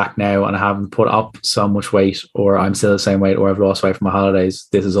come back now and I haven't put up so much weight, or I'm still the same weight, or I've lost weight from my holidays.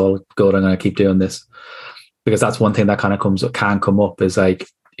 This is all good. I'm going to keep doing this. Because that's one thing that kind of can come up is like,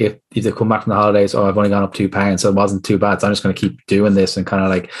 if they come back from the holidays, I've only gone up 2 pounds, so it wasn't too bad. So I'm just going to keep doing this and kind of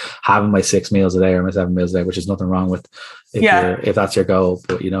like having my 6 meals a day or my 7 meals a day, which is nothing wrong with if that's your goal,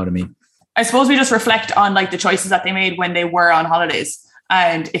 but you know what I mean? I suppose we just reflect on like the choices that they made when they were on holidays.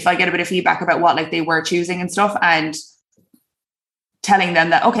 And if I get a bit of feedback about what like they were choosing and stuff, and telling them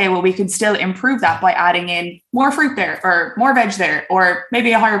that, okay, well, we can still improve that by adding in more fruit there or more veg there, or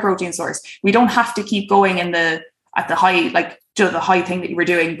maybe a higher protein source. We don't have to keep going at the high, like to the high thing that you were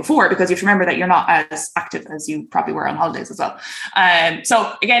doing before, because you have to remember that you're not as active as you probably were on holidays as well.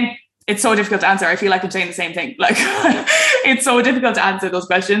 So again, it's so difficult to answer. I feel like I'm saying the same thing. Like it's so difficult to answer those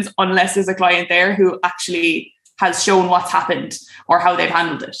questions unless there's a client there who actually has shown what's happened or how they've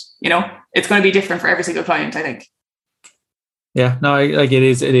handled it. It's going to be different for every single client, I think. Yeah, no, like it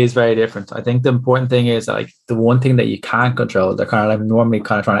is very different. I think the important thing is like the one thing that you can't control, they're kind of like normally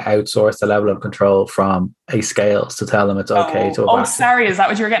kind of trying to outsource the level of control from a scales to tell them it's okay to. Oh, sorry, is that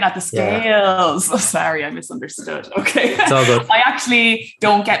what you were getting at, the scales? Yeah. Oh, sorry, I misunderstood. Okay, it's all good. I actually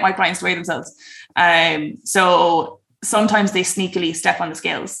don't get my clients to weigh themselves. So sometimes they sneakily step on the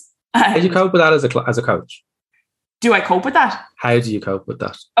scales. How do you cope with that as a coach? Do I cope with that? How do you cope with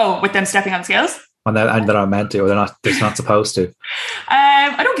that? Oh, with them stepping on the scales? And they're not meant to, or they're not supposed to.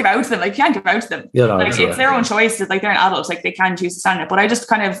 I don't give out to them. Like, you can't give out to them. It's their own choice. It's like they're an adult. Like, they can choose to stand it. But I just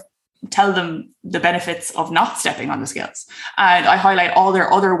kind of tell them the benefits of not stepping on the scales, and I highlight all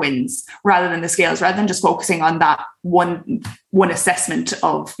their other wins rather than the scales, rather than just focusing on that one assessment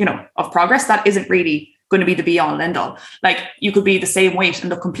of progress that isn't really going to be the be all and end all. Like, you could be the same weight and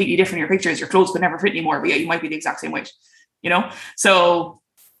look completely different in your pictures. Your clothes could never fit anymore, but yeah, you might be the exact same weight. So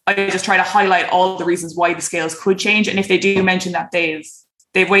I just try to highlight all the reasons why the scales could change. And if they do mention that they've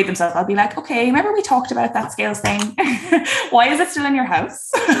weighed themselves, I'll be like, okay, remember we talked about that scales thing? Why is it still in your house?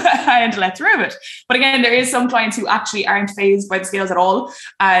 And let's remove it. But again, there is some clients who actually aren't fazed by the scales at all,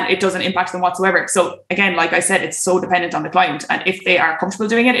 and it doesn't impact them whatsoever. So again, like I said, it's so dependent on the client. And if they are comfortable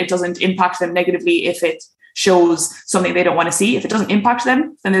doing it, it doesn't impact them negatively if it shows something they don't want to see. If it doesn't impact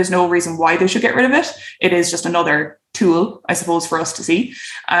them, then there's no reason why they should get rid of it. It is just another tool, I suppose, for us to see.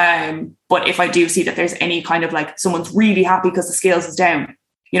 But if I do see that there's any kind of like someone's really happy because the scales is down,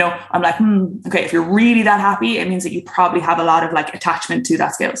 I'm like, okay, if you're really that happy, it means that you probably have a lot of like attachment to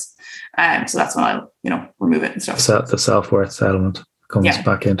that scales. So that's when I'll, remove it and stuff. So the self-worth element comes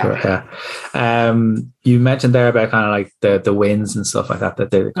back into it. Yeah. You mentioned there about kind of like the wins and stuff like that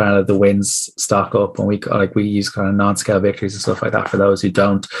the kind of the wins stock up, and we use kind of non-scale victories and stuff like that for those who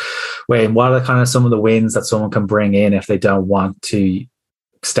don't weigh. And what are kind of some of the wins that someone can bring in if they don't want to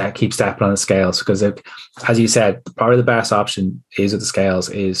keep stepping on the scales? Because as you said, probably the best option is with the scales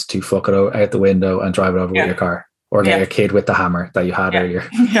is to fuck it out the window and drive it over with your car, or get your kid with the hammer that you had earlier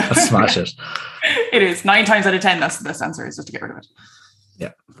and smash it. It is 9 times out of 10. That's the best answer, is just to get rid of it.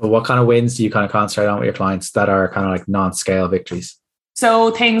 Yeah. But what kind of wins do you kind of concentrate on with your clients that are kind of like non-scale victories?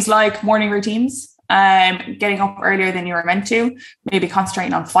 So things like morning routines, getting up earlier than you were meant to, maybe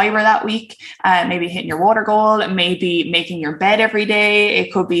concentrating on fiber that week, maybe hitting your water goal, maybe making your bed every day.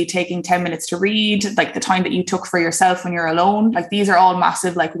 It could be taking 10 minutes to read, like the time that you took for yourself when you're alone. Like, these are all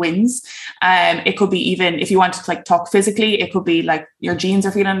massive like wins. It could be, even if you want to like talk physically, it could be like your jeans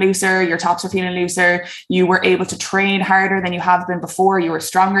are feeling looser, your tops are feeling looser, you were able to train harder than you have been before, you were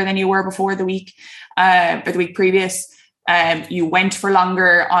stronger than you were before the week or the week previous. You went for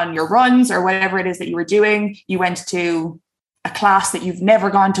longer on your runs or whatever it is that you were doing. You went to a class that you've never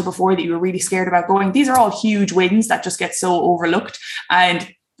gone to before that you were really scared about going. These are all huge wins that just get so overlooked.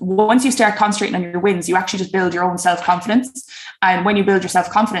 And once you start concentrating on your wins, you actually just build your own self-confidence. And when you build your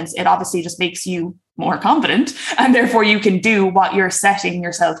self-confidence, it obviously just makes you more confident. And therefore you can do what you're setting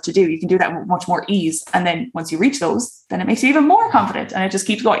yourself to do. You can do that with much more ease. And then once you reach those, then it makes you even more confident, and it just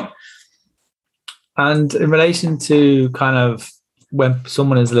keeps going. And in relation to kind of when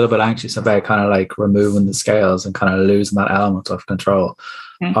someone is a little bit anxious about kind of like removing the scales and kind of losing that element of control,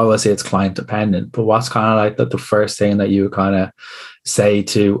 obviously it's client dependent, but what's kind of like the first thing that you would kind of say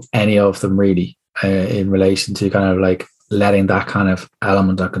to any of them really in relation to kind of like letting that kind of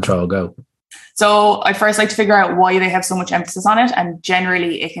element of control go? So I first like to figure out why they have so much emphasis on it. And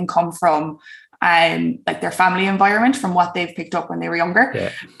generally it can come from like their family environment, from what they've picked up when they were younger.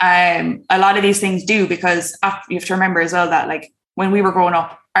 Yeah. A lot of these things do, because you have to remember as well that like when we were growing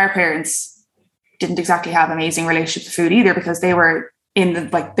up, our parents didn't exactly have amazing relationships with food either, because they were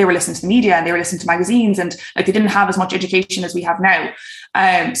they were listening to the media and they were listening to magazines, and like they didn't have as much education as we have now.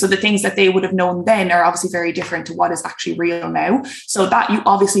 So the things that they would have known then are obviously very different to what is actually real now. So that you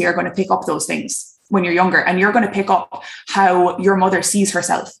obviously are going to pick up those things when you're younger, and you're going to pick up how your mother sees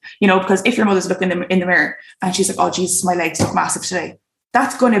herself, because if your mother's looking in the mirror and she's like, oh Jesus, my legs look massive today,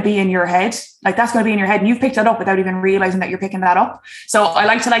 that's going to be in your head. Like that's going to be in your head, and you've picked that up without even realizing that you're picking that up. So I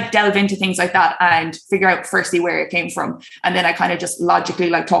like to delve into things like that and figure out firstly where it came from. And then I kind of just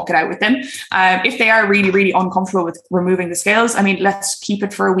logically talk it out with them. If they are really, really uncomfortable with removing the scales, I mean, let's keep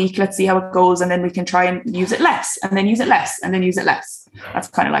it for a week. Let's see how it goes. And then we can try and use it less, and then use it less, and then use it less. That's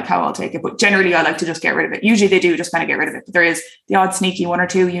kind of like how I'll take it. But generally I like to just get rid of it. Usually they do just kind of get rid of it. But there is the odd sneaky one or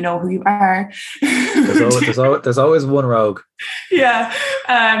two, you know who you are. there's always one rogue. Yeah,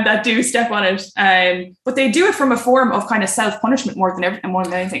 that do step on it. But they do it from a form of kind of self-punishment more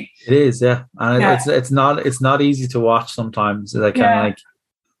than anything. It is, yeah. And it's not easy to watch sometimes. Like kind of like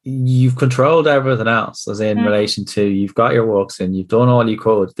you've controlled everything else, as in relation to you've got your walks in, you've done all you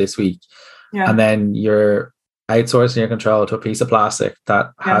could this week. Yeah. And then you're outsourcing your control to a piece of plastic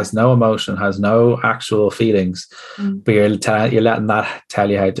that has no emotion, has no actual feelings, but you're letting that tell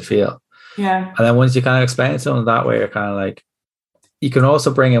you how to feel. Yeah. And then once you kind of explain it to them that way, you're kind of like, you can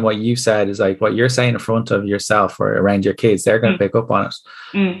also bring in what you said is like what you're saying in front of yourself or around your kids. They're going to pick up on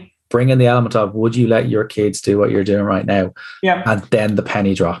it. Bring in the element of, would you let your kids do what you're doing right now? Yeah. And then the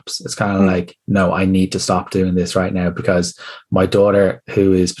penny drops. It's kind of like, no, I need to stop doing this right now, because my daughter,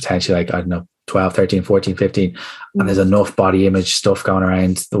 who is potentially like, I don't know, 12, 13, 14, 15, and there's enough body image stuff going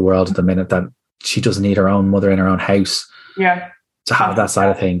around the world at the minute that she doesn't need her own mother in her own house to have that side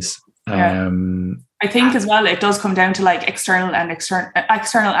of things. I think as well, it does come down to like external and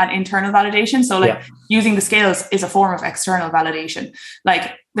internal validation. So using the scales is a form of external validation.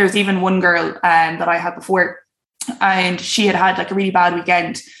 Like there's even one girl that I had before, and she had like a really bad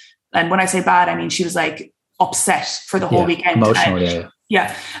weekend. And when I say bad, I mean she was like upset for the whole weekend. Emotional,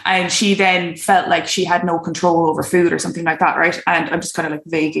 Yeah. And she then felt like she had no control over food or something like that, right? And I'm just kind of like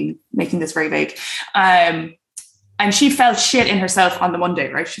making this very vague. And she felt shit in herself on the Monday,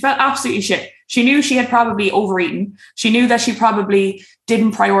 right? She felt absolutely shit. She knew she had probably overeaten. She knew that she probably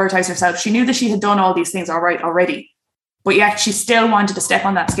didn't prioritize herself. She knew that she had done all these things all right already. But yet she still wanted to step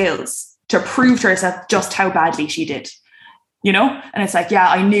on that scales to prove to herself just how badly she did. And it's like, yeah,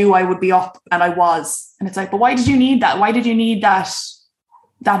 I knew I would be up, and I was. And it's like, but why did you need that? Why did you need that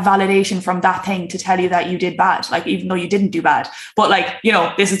validation from that thing to tell you that you did bad? Like, even though you didn't do bad, but like,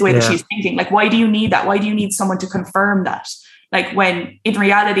 this is the way that she's thinking. Like, why do you need that? Why do you need someone to confirm that? Like, when in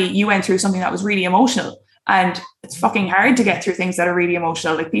reality, you went through something that was really emotional, and it's fucking hard to get through things that are really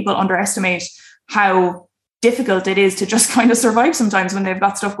emotional. Like, people underestimate how difficult it is to just kind of survive sometimes when they've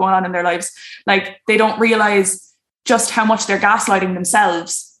got stuff going on in their lives. Like, they don't realize just how much they're gaslighting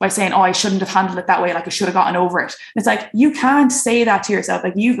themselves by saying, oh, I shouldn't have handled it that way. Like I should have gotten over it. And it's like, you can't say that to yourself.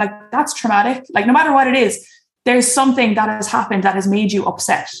 Like that's traumatic. Like no matter what it is, there's something that has happened that has made you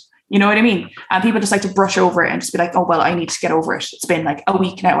upset. You know what I mean? And people just like to brush over it and just be like, oh, well, I need to get over it. It's been like a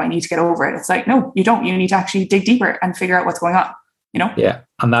week now. I need to get over it. It's like, no, you don't. You need to actually dig deeper and figure out what's going on. Yeah.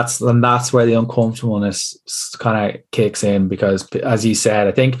 And that's where the uncomfortableness kind of kicks in, because as you said,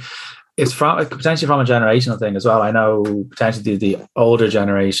 I think it's potentially from a generational thing as well. I know potentially the older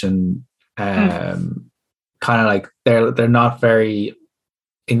generation kind of like they're not very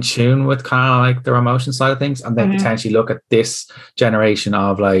in tune with kind of like their emotion side of things, and they potentially look at this generation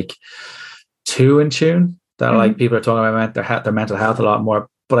of like too in tune, that like people are talking about their mental health a lot more.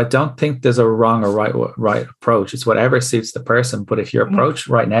 But I don't think there's a wrong or right approach. It's whatever suits the person. But if your approach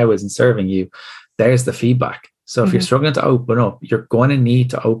right now isn't serving you, there's the feedback. So if you're struggling to open up, you're going to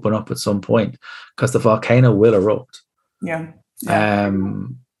need to open up at some point, because the volcano will erupt. Yeah.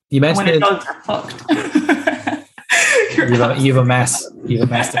 You mentioned when it does, they're fucked. you've a mess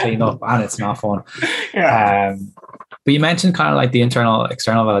to clean up, and it's not fun. Yeah. But you mentioned kind of like the external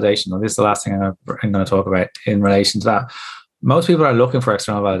validation. And this is the last thing I'm going to talk about in relation to that. Most people are looking for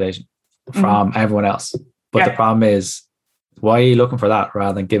external validation from everyone else. But the problem is, why are you looking for that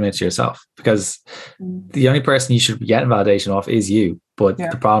rather than giving it to yourself? Because the only person you should be getting validation off is you. But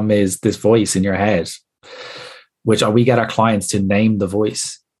the problem is this voice in your head, which we get our clients to name the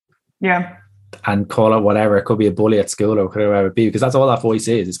voice. Yeah. And call it whatever. It could be a bully at school or whatever it be, because that's all that voice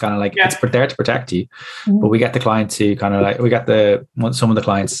is. It's kind of like it's there to protect you. But we get the client to kind of like, we get some of the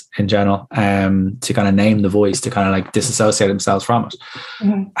clients in general to kind of name the voice, to kind of like disassociate themselves from it.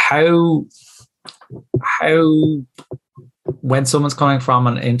 How when someone's coming from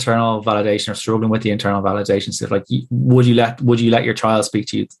an internal validation or struggling with the internal validation stuff, like would you let your child speak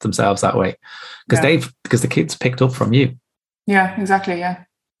to you themselves that way? Because the kids picked up from you. Yeah, exactly. Yeah.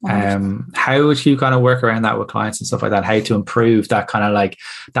 100%. How would you kind of work around that with clients and stuff like that? How to improve that kind of like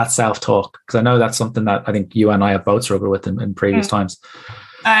that self-talk? Because I know that's something that I think you and I have both struggled with in previous times.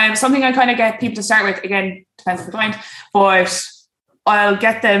 Something I kind of get people to start with, again, depends on the client, but I'll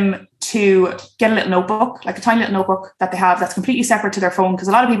get them to get a little notebook, like a tiny little notebook that they have that's completely separate to their phone. Because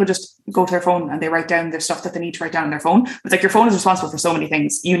a lot of people just go to their phone and they write down their stuff that they need to write down on their phone. It's like your phone is responsible for so many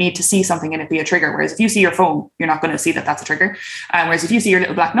things. You need to see something in it be a trigger. Whereas if you see your phone, you're not going to see that that's a trigger. Whereas if you see your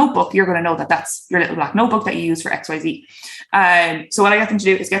little black notebook, you're going to know that that's your little black notebook that you use for XYZ. So what I get them to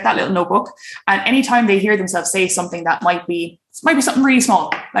do is get that little notebook, and anytime they hear themselves say something that might be something really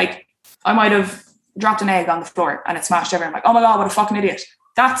small, like I might have dropped an egg on the floor and it smashed everywhere. I'm like, oh my God, what a fucking idiot.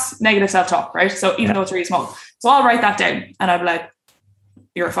 That's negative self-talk, right? So even though it's really small. So I'll write that down and I'll be like,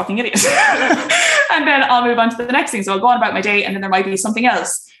 you're a fucking idiot. And then I'll move on to the next thing. So I'll go on about my day, and then there might be something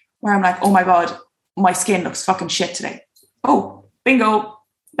else where I'm like, oh my God, my skin looks fucking shit today. Oh, bingo.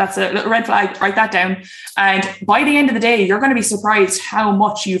 That's a little red flag. Write that down. And by the end of the day, you're going to be surprised how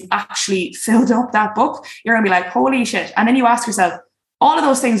much you've actually filled up that book. You're going to be like, holy shit. And then you ask yourself, all of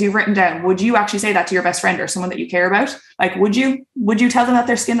those things you've written down, would you actually say that to your best friend or someone that you care about? Like, would you tell them that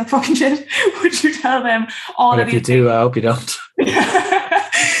their skin look fucking shit? Would you tell them all of these things? If you do, I hope you don't.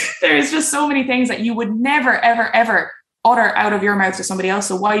 There's just so many things that you would never, ever, ever utter out of your mouth to somebody else.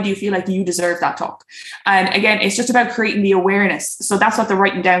 So why do you feel like you deserve that talk? And again, it's just about creating the awareness. So that's what the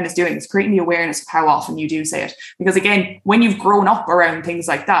writing down is doing. It's creating the awareness of how often you do say it. Because again, when you've grown up around things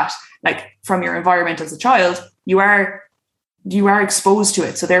like that, like from your environment as a child, you are exposed to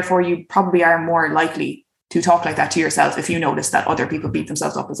it. So therefore you probably are more likely to talk like that to yourself if you notice that other people beat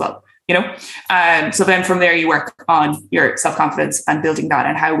themselves up as well, you know? So then from there you work on your self-confidence and building that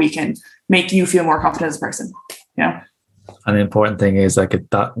and how we can make you feel more confident as a person, you know? And the important thing is like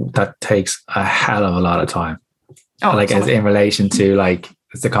that takes a hell of a lot of time. As in relation to like,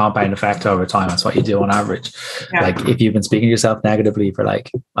 it's the compound effect over time. That's what you do on average. Yeah. Like if you've been speaking to yourself negatively for like,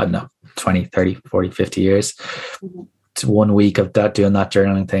 I don't know, 20, 30, 40, 50 years, 1 week of that doing that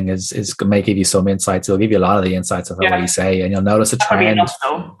journaling thing is may give you some insights. It'll give you a lot of the insights of what you say, and you'll notice a trend.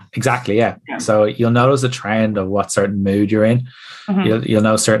 Exactly, yeah. So you'll notice a trend of what certain mood you're in. You'll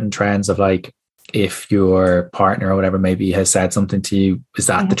know certain trends of like if your partner or whatever maybe has said something to you, is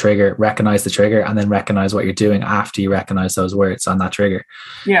that the trigger? Recognize the trigger, and then recognize what you're doing after you recognize those words on that trigger.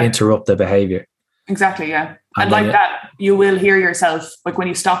 Interrupt the behavior. Exactly, yeah. And like that, you will hear yourself, like when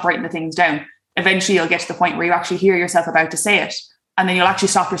you stop writing the things down, eventually you'll get to the point where you actually hear yourself about to say it, and then you'll actually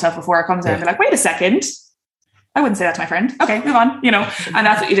stop yourself before it comes out and be like, wait a second, I wouldn't say that to my friend. Okay, move on, you know. And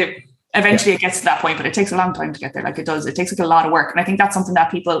that's what you do. Eventually it gets to that point, but it takes a long time to get there. Like it does. It takes like a lot of work. And I think that's something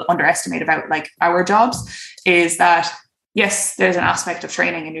that people underestimate about like our jobs, is that yes, there's an aspect of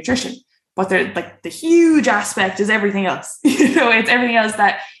training and nutrition, but there, like the huge aspect is everything else. You know, it's everything else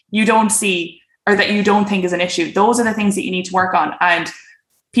that you don't see or that you don't think is an issue. Those are the things that you need to work on. And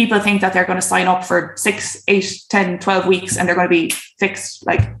people think that they're going to sign up for 6, 8, 10, 12 weeks and they're going to be fixed.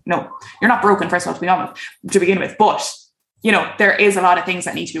 Like, no, you're not broken, first of all, to begin with. But, you know, there is a lot of things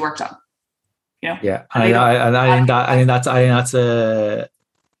that need to be worked on. You know? Yeah. I think that's a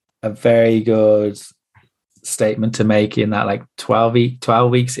very good statement to make, in that like 12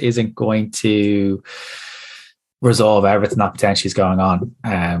 weeks isn't going to resolve everything that potentially is going on.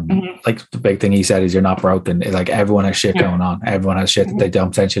 Like the big thing he said is you're not broken. Like everyone has shit going on. Everyone has shit that they don't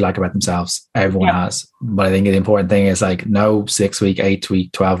potentially like about themselves. Everyone has. But I think the important thing is like no 6 week, 8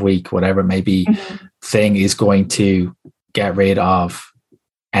 week, 12 week, whatever it may be, thing is going to get rid of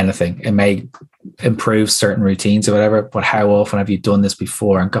anything. It may improve certain routines or whatever, but how often have you done this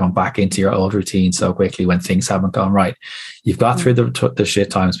before and gone back into your old routine so quickly when things haven't gone right? You've got through the shit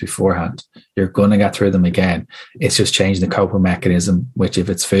times beforehand. You're going to get through them again. It's just changing the coping mechanism, which if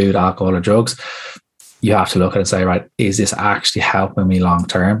it's food, alcohol or drugs, you have to look at it and say, right, is this actually helping me long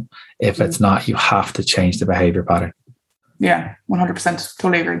term? If it's not, you have to change the behavior pattern. Yeah, 100%.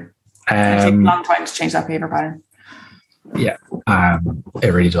 Totally agree. It takes a long time to change that behavior pattern. Yeah,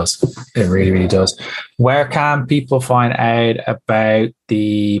 it really does. It really, really does. Where can people find out about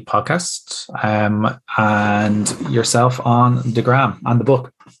the podcast and yourself on the gram and the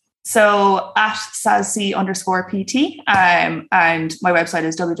book? So at sazc_pt, and my website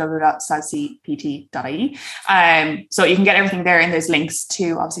is www.sazcpt.ie. So you can get everything there, and there's links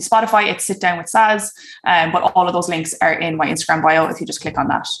to obviously Spotify. It's Sit Down with Saz, but all of those links are in my Instagram bio. If you just click on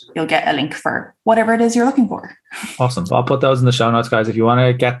that, you'll get a link for whatever it is you're looking for. Awesome. So I'll put those in the show notes, guys. If you want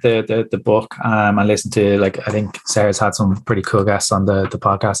to get the book and listen to, like, I think Sarah's had some pretty cool guests on the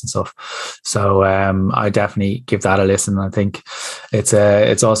podcast and stuff. So I definitely give that a listen. I think it's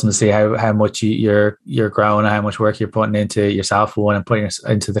awesome to see how much you're growing and how much work you're putting into yourself and putting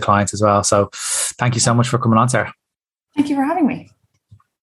into the clients as well. So thank you so much for coming on, Sarah. Thank you for having me.